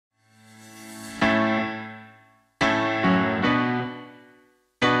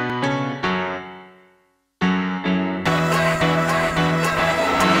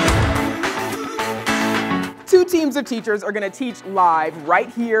teams of teachers are going to teach live right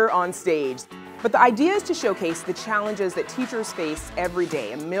here on stage. But the idea is to showcase the challenges that teachers face every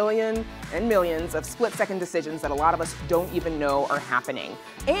day, a million and millions of split-second decisions that a lot of us don't even know are happening.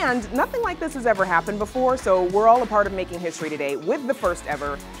 And nothing like this has ever happened before, so we're all a part of making history today with the first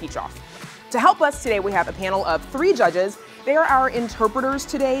ever Teach-Off. To help us today, we have a panel of 3 judges. They are our interpreters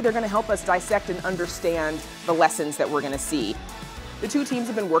today. They're going to help us dissect and understand the lessons that we're going to see. The 2 teams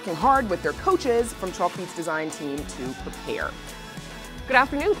have been working hard with their coaches from Chalkbeat's design team to prepare. Good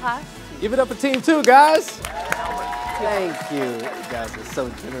afternoon, class. Give it up for team 2, guys. Thank you. You guys are so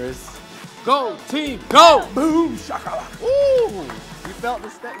generous. Go, team, go! Boom, shaka. Ooh, you felt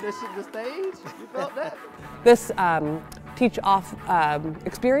the stage? You felt that? This Teach-Off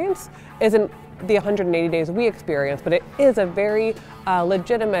experience isn't the 180 days we experience, but it is a very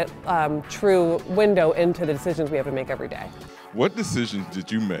legitimate, true window into the decisions we have to make every day. What decisions did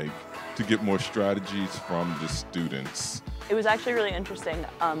you make to get more strategies from the students? It was actually really interesting.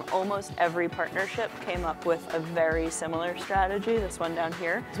 Almost every partnership came up with a very similar strategy, this one down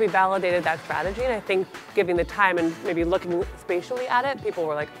here. So we validated that strategy, and I think giving the time and maybe looking spatially at it, people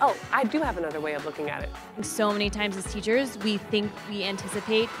were like, oh, I do have another way of looking at it. So many times as teachers, we think we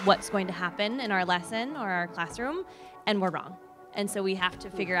anticipate what's going to happen in our lesson or our classroom, and we're wrong. And so we have to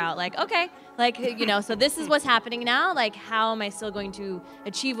figure out, like, okay, like, you know, so this is what's happening now, like, how am I still going to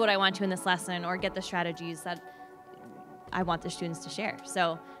achieve what I want to in this lesson or get the strategies that I want the students to share.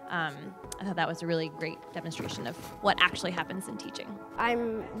 So I thought that was a really great demonstration of what actually happens in teaching.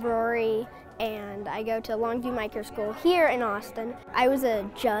 I'm Rory, and I go to Longview Micro School here in Austin. I was a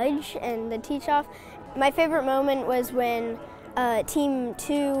judge in the Teach-Off. My favorite moment was when Team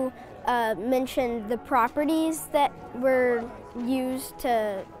 2 mentioned the properties that were used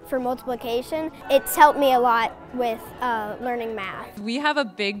for multiplication. It's helped me a lot with learning math. We have a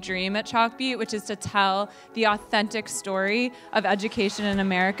big dream at Chalkbeat, which is to tell the authentic story of education in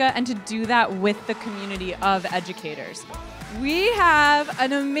America and to do that with the community of educators. We have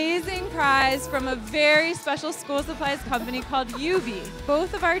an amazing prize from a very special school supplies company called UB.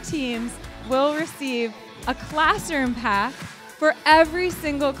 Both of our teams will receive a classroom pack for every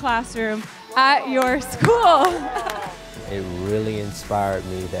single classroom at your school. It really inspired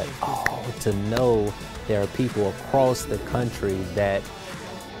me that, to know there are people across the country that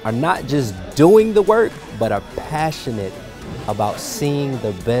are not just doing the work, but are passionate about seeing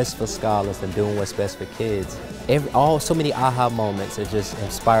the best for scholars and doing what's best for kids. So many aha moments. It just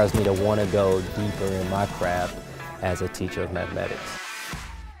inspires me to want to go deeper in my craft as a teacher of mathematics.